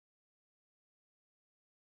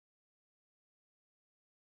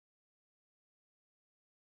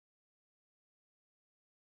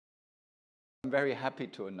very happy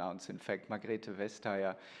to announce, in fact, Margrethe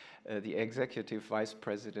Vestager, the Executive Vice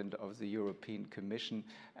President of the European Commission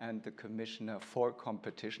and the Commissioner for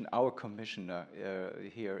Competition, our Commissioner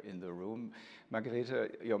here in the room.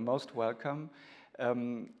 Margrethe, you're most welcome.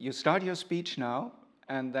 You start your speech now,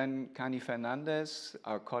 and then Cani Fernández,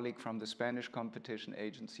 our colleague from the Spanish Competition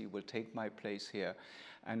Agency, will take my place here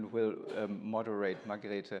and will moderate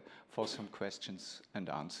Margrethe for some questions and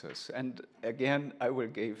answers. And again, I will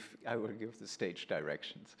give the stage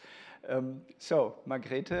directions. So,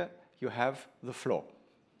 Margrethe, you have the floor.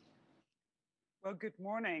 Well, good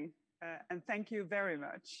morning, and thank you very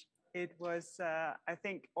much. It was, I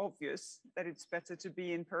think, obvious that it's better to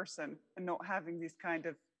be in person and not having these kind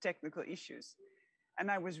of technical issues.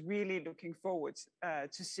 And I was really looking forward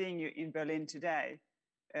to seeing you in Berlin today.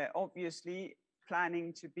 Obviously,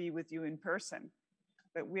 planning to be with you in person,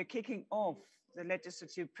 but we're kicking off the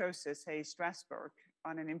legislative process here in Strasbourg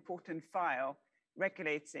on an important file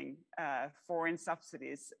regulating foreign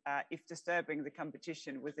subsidies if disturbing the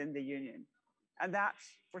competition within the Union. And that,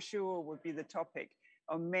 for sure, will be the topic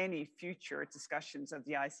of many future discussions of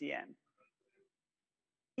the ICN.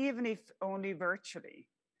 Even if only virtually,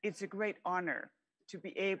 it's a great honor to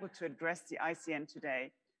be able to address the ICN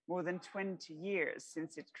today, more than 20 years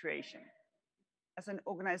since its creation. As an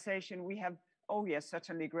organization, we have, oh yes,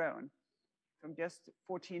 certainly grown from just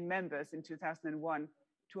 14 members in 2001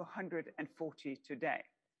 to 140 today.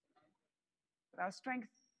 But our strength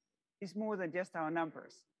is more than just our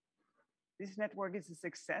numbers. This network is a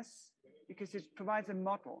success because it provides a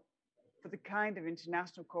model for the kind of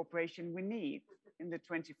international cooperation we need in the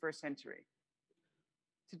 21st century.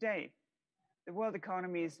 Today, the world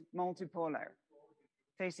economy is multipolar,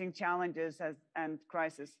 facing challenges and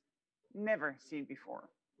crises never seen before.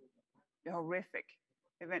 The horrific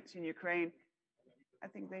events in Ukraine, I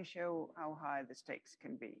think they show how high the stakes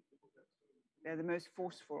can be. They're the most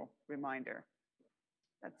forceful reminder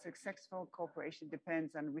that successful cooperation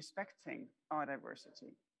depends on respecting our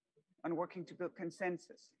diversity, on working to build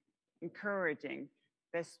consensus, encouraging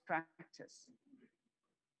best practice.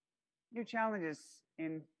 New challenges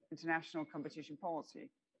in international competition policy.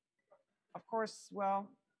 Of course, well,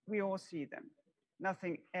 we all see them.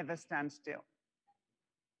 Nothing ever stands still.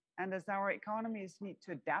 And as our economies need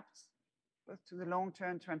to adapt both to the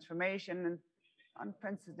long-term transformation and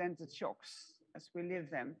unprecedented shocks as we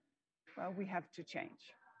live them, well, we have to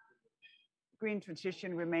change. Green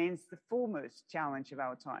transition remains the foremost challenge of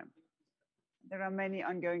our time. There are many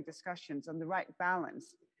ongoing discussions on the right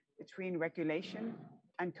balance between regulation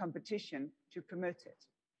and competition to promote it.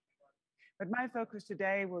 But my focus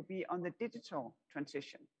today will be on the digital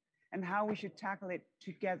transition and how we should tackle it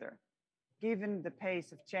together, given the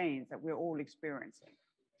pace of change that we're all experiencing.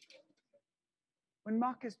 When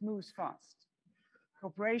markets move fast,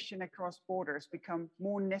 cooperation across borders become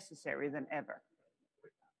more necessary than ever.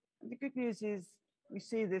 And the good news is we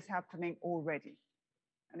see this happening already.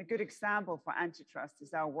 And a good example for antitrust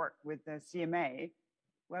is our work with the CMA,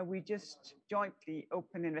 where we just jointly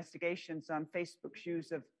opened investigations on Facebook's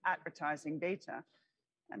use of advertising data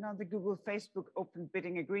and on the Google-Facebook open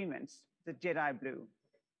bidding agreements, the Jedi Blue.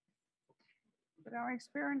 But our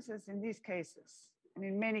experiences in these cases, and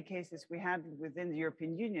in many cases we handled within the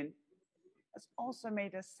European Union, has also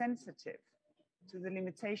made us sensitive to the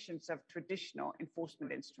limitations of traditional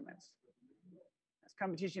enforcement instruments. As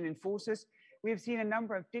competition enforcers, we have seen a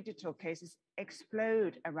number of digital cases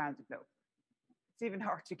explode around the globe. It's even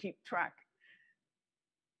hard to keep track.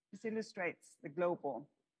 This illustrates the global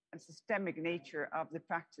and systemic nature of the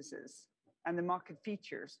practices and the market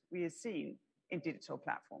features we have seen in digital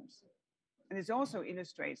platforms. And this also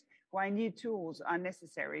illustrates why new tools are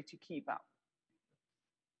necessary to keep up.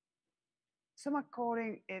 Some are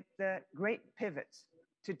calling it the great pivot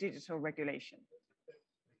to digital regulation.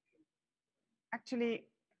 Actually,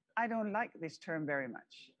 I don't like this term very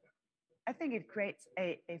much. I think it creates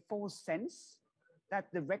a false sense that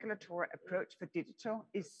the regulatory approach for digital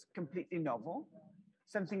is completely novel,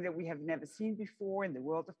 something that we have never seen before in the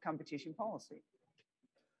world of competition policy.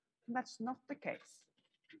 And that's not the case.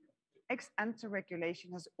 Ex-ante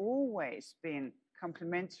regulation has always been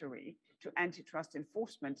complementary to antitrust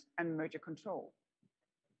enforcement and merger control.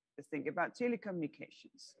 Let's think about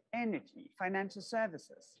telecommunications, energy, financial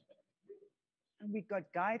services. And we got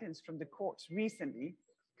guidance from the courts recently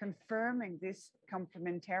confirming this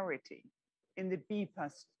complementarity in the B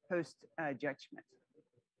post judgment.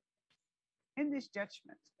 In this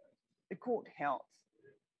judgment, the court held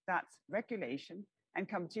that regulation and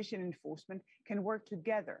competition enforcement can work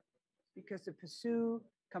together because they pursue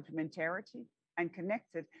complementarity and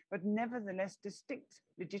connected, but nevertheless distinct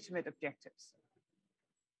legitimate objectives.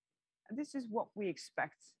 And this is what we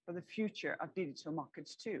expect for the future of digital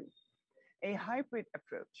markets too. A hybrid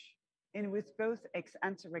approach in which both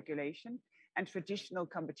ex-ante regulation and traditional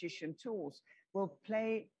competition tools will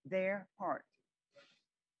play their part.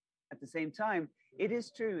 At the same time, it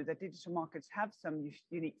is true that digital markets have some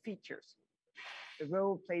unique features. The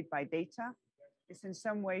role played by data is in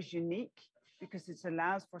some ways unique because it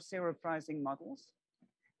allows for zero pricing models,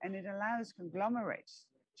 and it allows conglomerates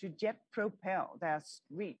to jet propel their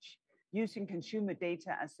reach using consumer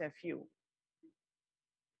data as their fuel.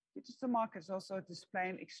 Digital markets also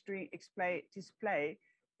display extreme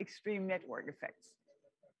network effects.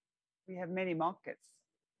 We have many markets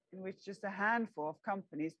in which just a handful of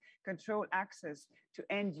companies control access to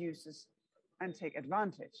end users and take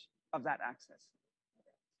advantage of that access.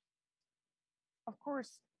 Of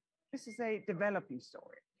course, this is a developing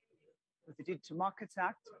story. With the Digital Markets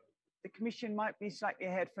Act, the Commission might be slightly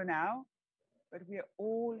ahead for now, but we are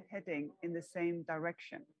all heading in the same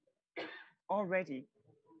direction. Already,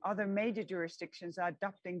 other major jurisdictions are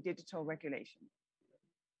adopting digital regulation.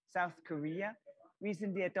 South Korea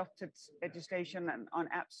recently adopted legislation on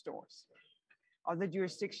app stores. Other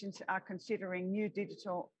jurisdictions are considering new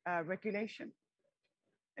digital regulation.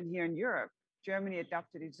 And here in Europe, Germany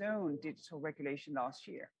adopted its own digital regulation last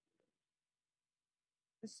year.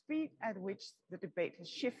 The speed at which the debate has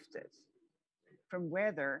shifted from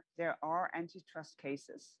whether there are antitrust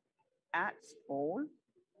cases at all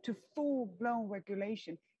to full-blown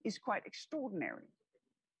regulation is quite extraordinary.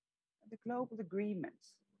 The global agreement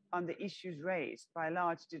on the issues raised by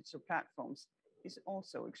large digital platforms is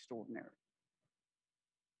also extraordinary.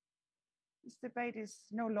 This debate is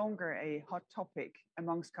no longer a hot topic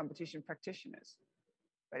amongst competition practitioners,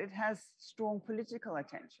 but it has strong political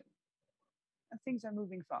attention, and things are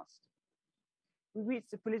moving fast. We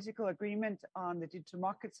reached a political agreement on the Digital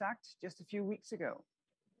Markets Act just a few weeks ago.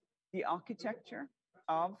 The architecture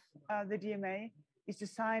of the DMA is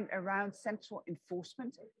designed around central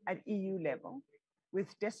enforcement at EU level,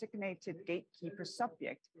 with designated gatekeepers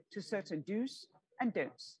subject to certain do's and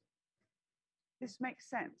don'ts. This makes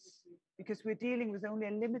sense because we're dealing with only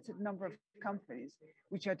a limited number of companies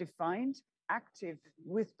which are defined active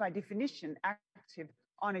with, by definition, active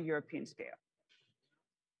on a European scale.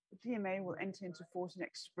 The DMA will enter into force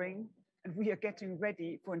next spring, and we are getting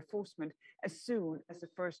ready for enforcement as soon as the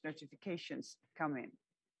first notifications come in.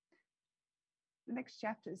 The next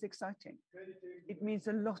chapter is exciting. It means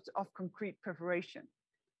a lot of concrete preparation.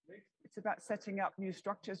 It's about setting up new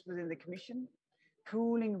structures within the Commission,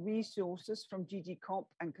 pooling resources from DG Comp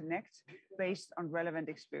and Connect based on relevant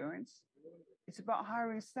experience. It's about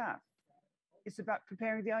hiring staff. It's about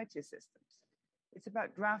preparing the IT systems. It's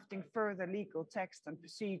about drafting further legal text and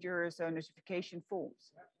procedures or notification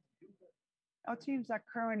forms. Our teams are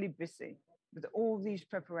currently busy with all these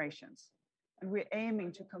preparations, and we're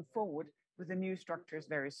aiming to come forward with the new structures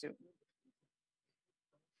very soon.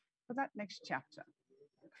 For that next chapter,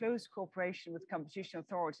 close cooperation with competition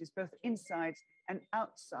authorities, both inside and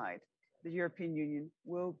outside the European Union,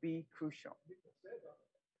 will be crucial.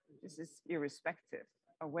 This is irrespective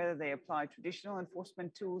of whether they apply traditional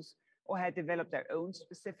enforcement tools or had developed their own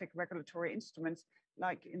specific regulatory instruments,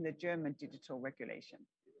 like in the German digital regulation.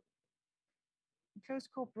 Close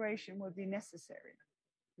cooperation will be necessary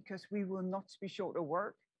because we will not be short of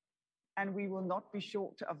work, and we will not be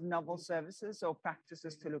short of novel services or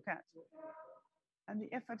practices to look at. And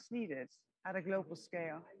the efforts needed at a global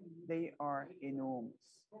scale, they are enormous.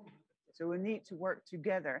 So we need to work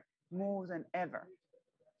together more than ever,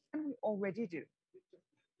 and we already do.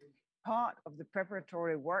 Part of the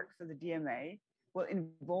preparatory work for the DMA will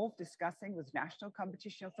involve discussing with national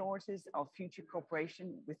competition authorities our future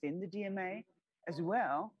cooperation within the DMA, as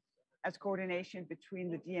well as coordination between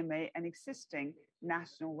the DMA and existing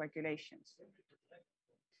national regulations.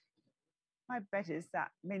 My bet is that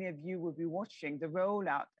many of you will be watching the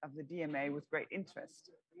rollout of the DMA with great interest.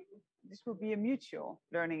 This will be a mutual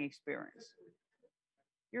learning experience.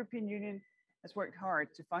 European Union has worked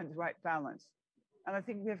hard to find the right balance, and I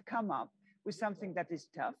think we have come up with something that is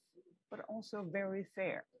tough, but also very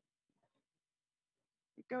fair.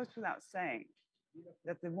 It goes without saying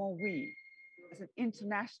that the more we, as an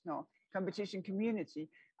international competition community,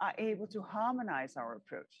 are able to harmonize our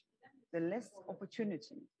approach, the less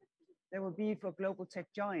opportunity there will be for global tech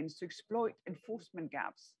giants to exploit enforcement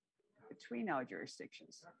gaps between our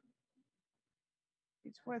jurisdictions.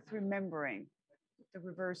 It's worth remembering that the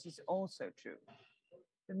reverse is also true.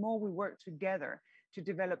 The more we work together to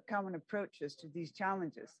develop common approaches to these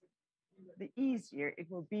challenges, the easier it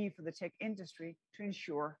will be for the tech industry to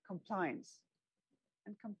ensure compliance.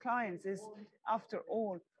 And compliance is, after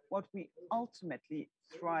all, what we ultimately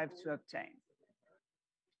strive to obtain.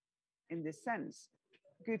 In this sense,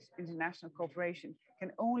 good international cooperation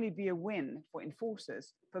can only be a win for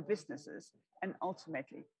enforcers, for businesses, and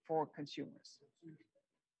ultimately for consumers.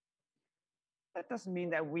 That doesn't mean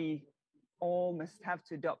that we all must have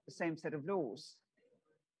to adopt the same set of laws,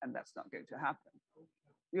 and that's not going to happen.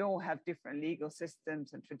 We all have different legal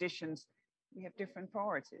systems and traditions. We have different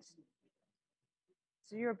priorities.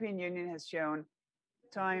 The European Union has shown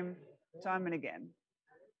time and again,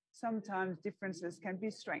 sometimes differences can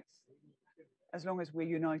be strengths as long as we're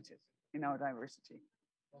united in our diversity.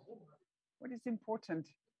 What is important,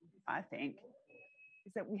 I think,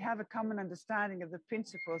 is that we have a common understanding of the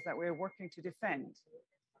principles that we're working to defend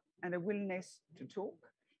and a willingness to talk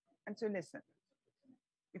and to listen.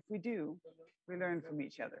 If we do, we learn from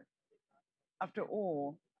each other. After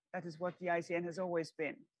all, that is what the ICN has always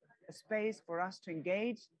been, a space for us to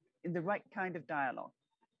engage in the right kind of dialogue.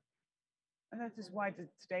 And that is why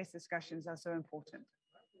today's discussions are so important.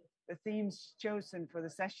 The themes chosen for the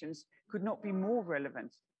sessions could not be more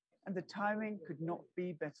relevant, and the timing could not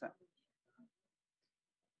be better.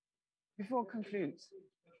 Before I conclude,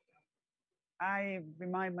 I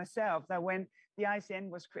remind myself that when the ICN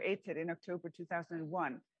was created in October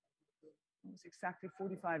 2001, it was exactly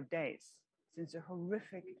 45 days since the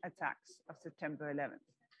horrific attacks of September 11th.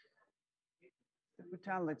 The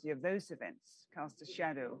brutality of those events cast a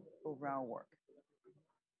shadow over our work.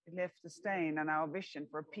 It left a stain on our vision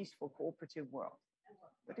for a peaceful, cooperative world,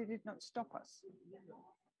 but it did not stop us.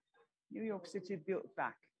 New York City built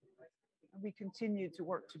back, and we continued to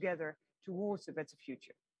work together towards a better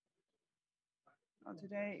future. Well,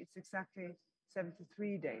 today, it's exactly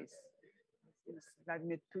 73 days since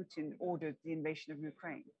Vladimir Putin ordered the invasion of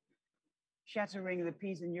Ukraine, shattering the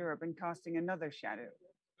peace in Europe and casting another shadow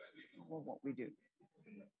over what we do.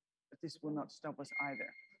 But this will not stop us either.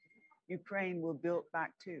 Ukraine will build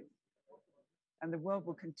back too, and the world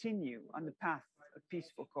will continue on the path of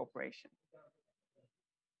peaceful cooperation.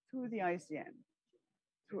 Through the ICN,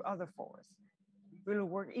 through other forums, we will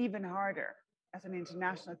work even harder as an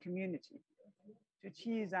international community to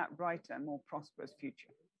achieve that brighter, more prosperous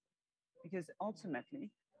future. Because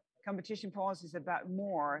ultimately, competition policy is about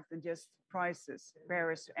more than just prices,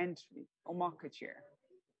 barriers to entry, or market share.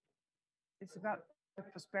 It's about the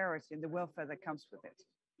prosperity and the welfare that comes with it.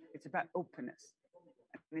 It's about openness,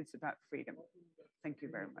 and it's about freedom. Thank you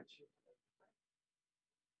very much.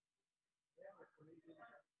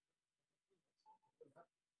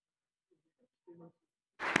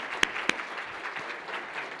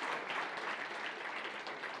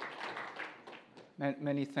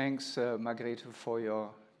 Many thanks, Margrethe, for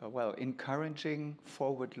your, well, encouraging,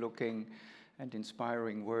 forward-looking, and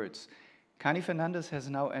inspiring words. Cani Fernández has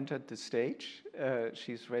now entered the stage.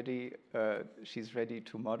 She's ready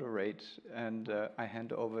to moderate, and I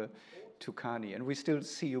hand over to Cani. And we still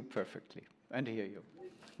see you perfectly and hear you.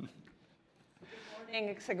 Good morning,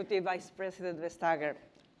 Executive Vice President Vestager.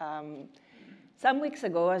 Some weeks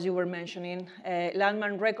ago, as you were mentioning, a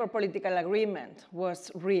landmark record political agreement was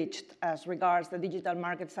reached as regards the Digital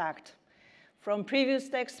Markets Act. From previous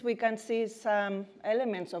texts, we can see some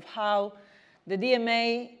elements of how the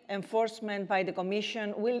DMA enforcement by the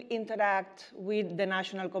Commission will interact with the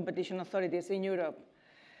national competition authorities in Europe.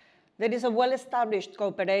 There is a well-established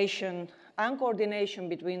cooperation and coordination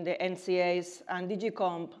between the NCAs and DG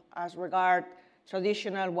Comp as regards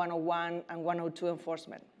traditional 101 and 102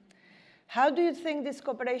 enforcement. How do you think this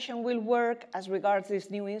cooperation will work as regards this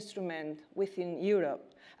new instrument within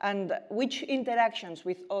Europe? And which interactions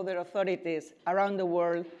with other authorities around the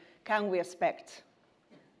world can we expect?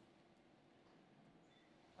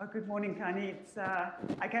 Well, good morning, Cani.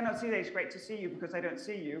 I cannot see that it's great to see you because I don't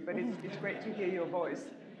see you, but it's great to hear your voice.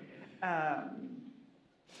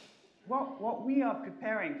 What we are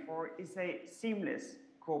preparing for is a seamless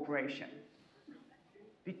cooperation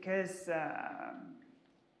because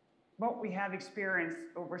what we have experienced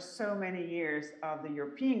over so many years of the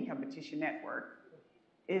European competition network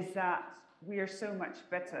is that we are so much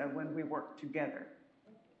better when we work together.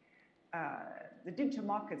 The Digital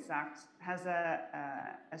Markets Act has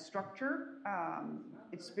a structure.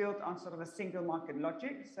 It's built on sort of a single market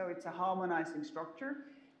logic, so it's a harmonizing structure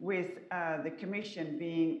with the Commission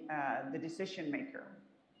being the decision maker.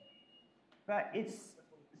 But it's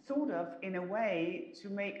thought of in a way to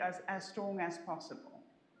make us as strong as possible.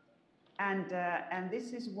 And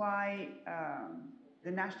this is why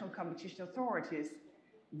the national competition authorities,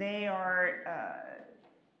 they are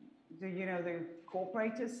the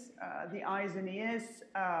cooperators, the eyes and ears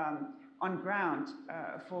on ground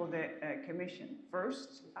for the Commission.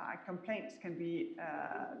 First, complaints can be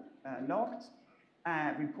logged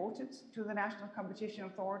reported to the National Competition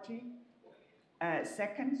Authority.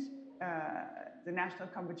 Second, the National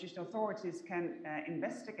Competition Authorities can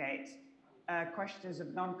investigate questions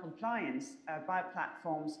of non-compliance by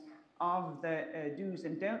platforms of the do's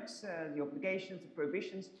and don'ts, the obligations, the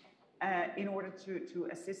prohibitions, in order to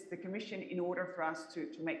assist the Commission in order for us to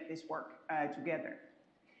make this work together.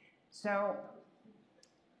 So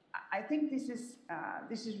I think this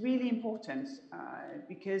is really important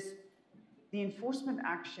because the enforcement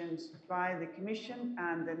actions by the Commission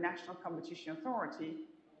and the National Competition Authority,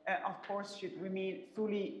 of course, should remain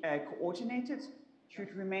fully coordinated,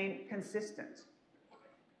 should remain consistent.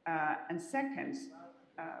 And second,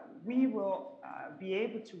 we will be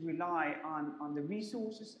able to rely on the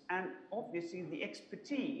resources and obviously the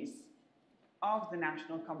expertise of the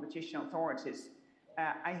national competition authorities.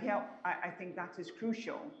 I think that is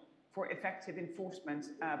crucial for effective enforcement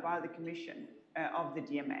by the Commission of the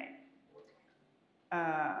DMA.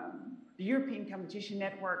 The European Competition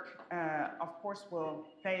Network, of course, will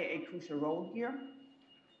play a crucial role here.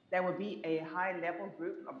 There will be a high-level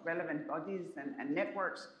group of relevant bodies and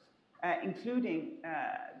networks, including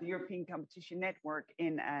the European Competition Network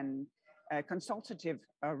in a consultative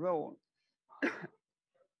role.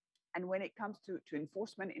 And when it comes to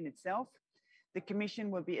enforcement in itself, the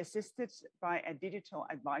Commission will be assisted by a digital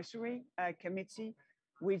advisory committee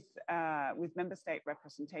with member state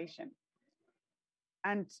representation.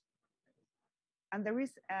 And there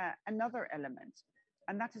is another element,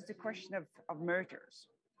 and that is the question of mergers,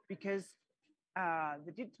 because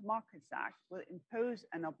the Digital Markets Act will impose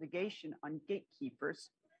an obligation on gatekeepers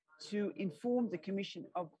to inform the Commission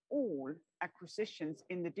of all acquisitions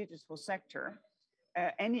in the digital sector,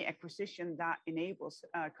 any acquisition that enables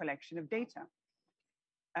collection of data.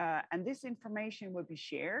 And this information will be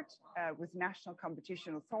shared with national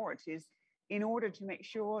competition authorities in order to make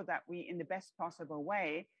sure that we, in the best possible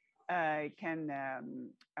way, can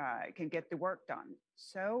get the work done.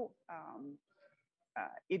 So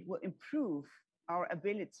it will improve our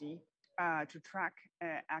ability to track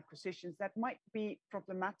acquisitions that might be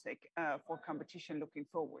problematic for competition looking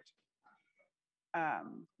forward.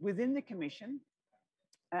 Within the Commission,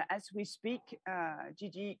 as we speak,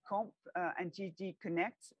 DG Comp and DG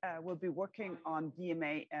Connect will be working on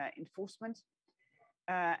DMA enforcement.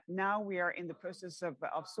 Now we are in the process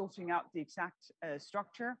of sorting out the exact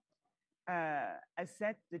structure. As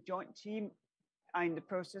said, the joint team are in the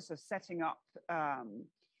process of setting up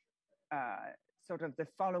sort of the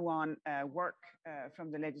follow-on work from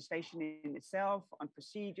the legislation in itself on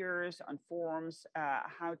procedures, on forms,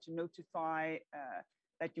 how to notify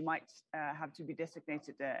that you might have to be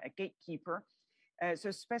designated a gatekeeper.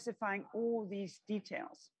 So specifying all these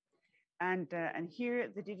details. And here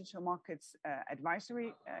the Digital Markets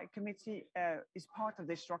Advisory Committee is part of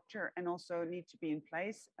this structure and also need to be in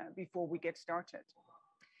place before we get started.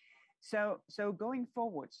 So going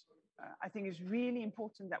forward, I think it's really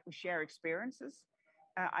important that we share experiences.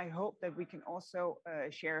 I hope that we can also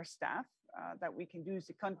share staff, that we can do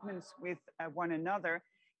secondments with one another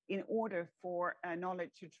in order for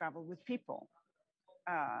knowledge to travel with people.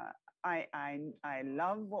 I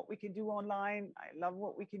love what we can do online. I love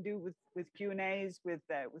what we can do with Q&As, with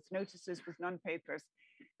notices, with non-papers,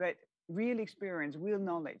 but real experience, real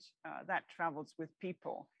knowledge that travels with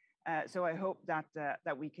people. So I hope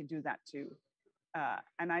that we can do that too.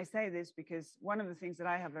 And I say this because one of the things that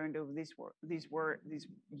I have learned over these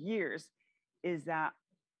years is that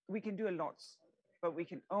we can do a lot, but we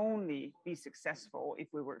can only be successful if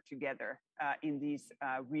we work together in these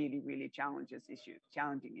really challenging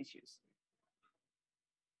issues.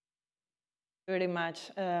 Very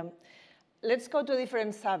much. Let's go to a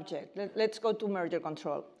different subject. Let's go to merger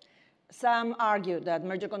control. Some argue that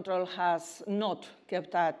merger control has not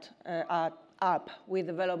kept up with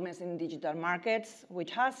developments in digital markets,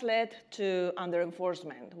 which has led to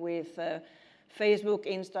under-enforcement with Facebook,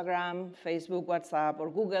 Instagram, Facebook, WhatsApp, or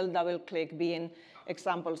Google DoubleClick being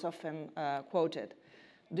examples often quoted.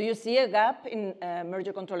 Do you see a gap in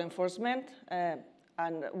merger control enforcement?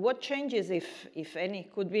 And what changes, if any,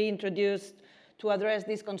 could be introduced to address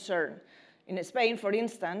this concern? In Spain, for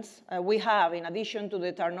instance, we have, in addition to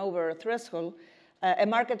the turnover threshold, a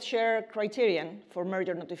market share criterion for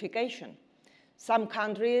merger notification. Some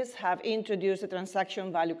countries have introduced a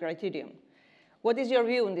transaction value criterion. What is your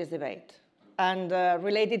view on this debate? And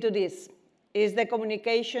related to this, is the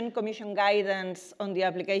Communication Commission guidance on the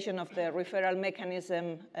application of the referral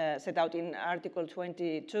mechanism set out in Article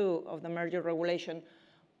 22 of the merger regulation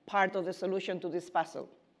part of the solution to this puzzle?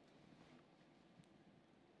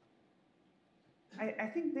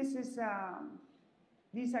 I think these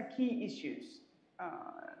are key issues.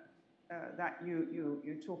 that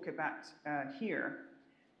you talk about here,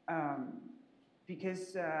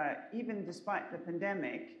 because even despite the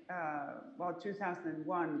pandemic, while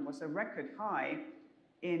 2001 was a record high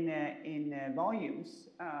in volumes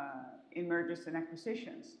in mergers and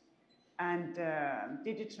acquisitions, and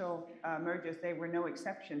digital mergers, they were no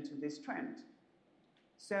exception to this trend.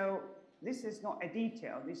 So this is not a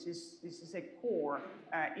detail, this is a core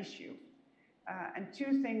issue. And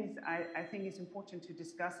two things I think is important to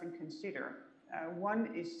discuss and consider.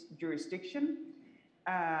 One is jurisdiction.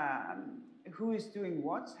 Who is doing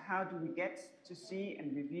what? How do we get to see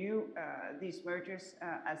and review these mergers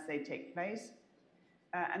as they take place?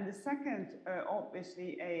 And the second,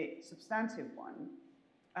 obviously a substantive one.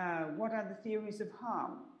 What are the theories of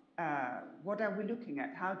harm? What are we looking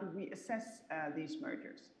at? How do we assess these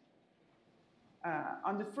mergers?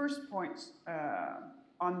 On the first point,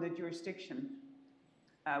 on the jurisdiction,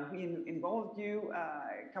 we involved you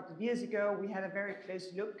a couple of years ago. We had a very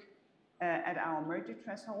close look at our merger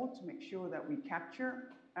threshold to make sure that we capture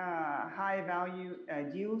high value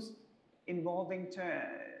deals involving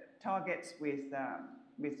targets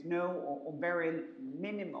with no or very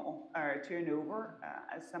minimal turnover,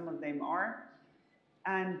 as some of them are.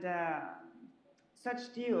 And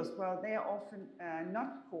such deals, well, they are often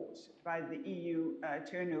not caught by the EU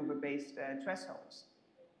turnover-based thresholds.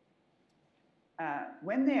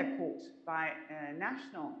 When they are caught by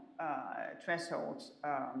national thresholds,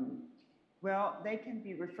 well, they can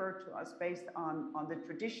be referred to us based on the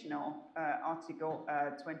traditional Article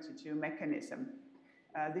 22 mechanism.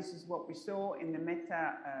 This is what we saw in the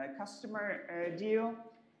Meta customer deal,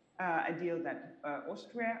 a deal that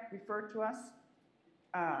Austria referred to us.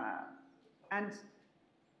 And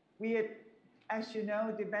we are, as you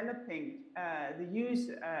know, developing the use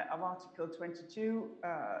of Article 22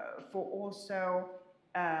 for also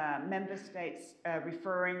member states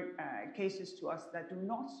referring cases to us that do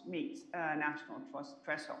not meet national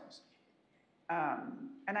thresholds.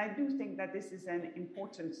 And I do think that this is an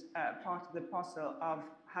important part of the puzzle of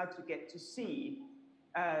how to get to see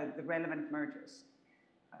the relevant mergers,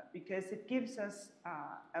 because it gives us,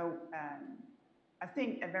 I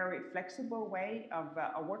think, a very flexible way of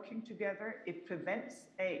working together. It prevents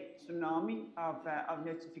a tsunami of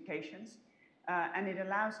notifications, and it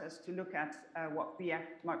allows us to look at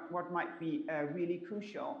what might be really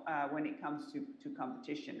crucial when it comes to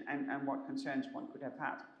competition and what concerns one could have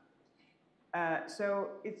had.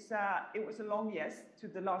 So it was a long yes to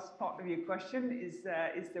the last part of your question. Is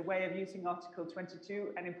the way of using Article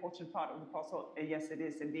 22 an important part of the puzzle? Yes, it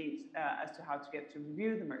is indeed, as to how to get to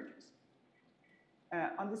review the mergers.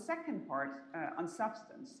 On the second part, on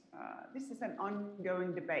substance, this is an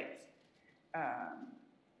ongoing debate.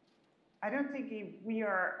 I don't think we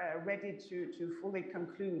are ready to fully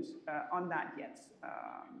conclude on that yet.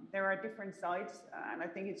 There are different sides, and I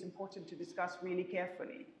think it's important to discuss really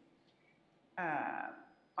carefully.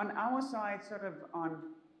 On our side, sort of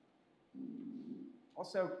on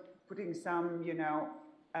also putting some,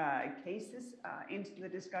 cases into the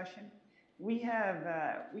discussion, we have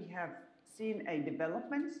seen a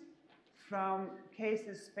development from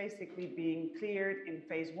cases basically being cleared in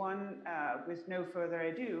phase one with no further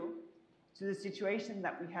ado to the situation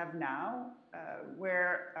that we have now,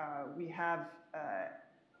 where we have,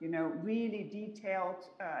 really detailed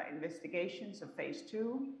investigations of phase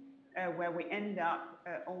two, where we end up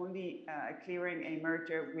only clearing a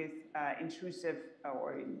merger with intrusive,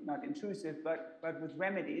 or not intrusive, but with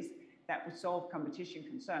remedies that would solve competition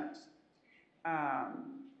concerns.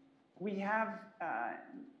 We have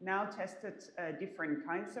now tested different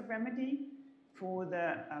kinds of remedy. For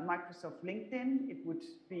the Microsoft LinkedIn, it would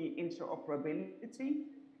be interoperability.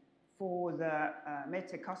 For the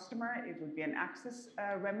Meta customer, it would be an access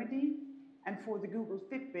remedy. And for the Google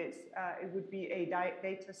Fitbits, it would be a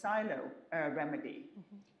data silo remedy.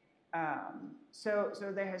 So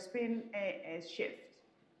there has been a shift.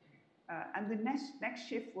 And the next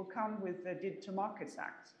shift will come with the Digital Markets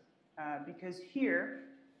Act, because here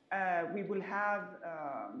we will have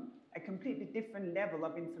a completely different level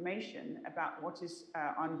of information about what is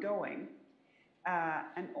ongoing.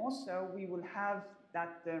 And also we will have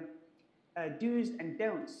that the do's and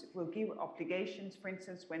don'ts will give obligations, for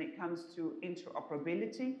instance, when it comes to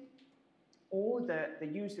interoperability or the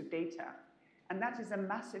use of data. And that is a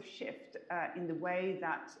massive shift in the way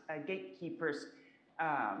that gatekeepers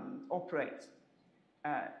operate.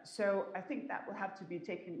 So I think that will have to be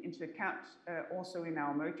taken into account also in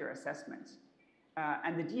our merger assessments.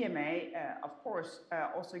 And the DMA, of course,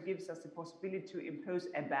 also gives us the possibility to impose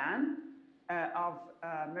a ban of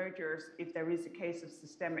mergers if there is a case of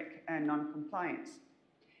systemic non-compliance.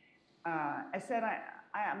 As said,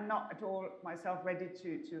 I am not at all myself ready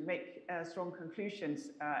to make strong conclusions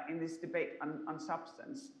in this debate on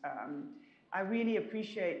substance. I really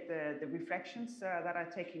appreciate the reflections that are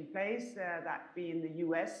taking place, that be in the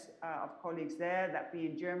US, of colleagues there, that be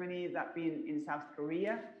in Germany, that be in South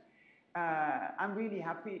Korea. I'm really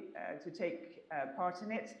happy to take part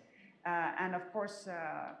in it. And of course,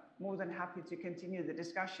 more than happy to continue the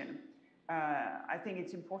discussion. I think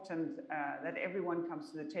it's important that everyone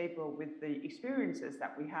comes to the table with the experiences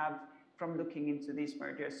that we have from looking into these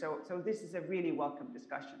mergers. So this is a really welcome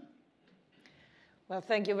discussion. Well,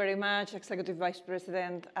 thank you very much, Executive Vice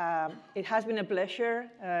President. It has been a pleasure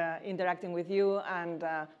interacting with you, and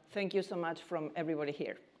thank you so much from everybody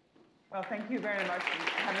here. Well, thank you very much, and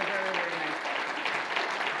have a very, very nice day.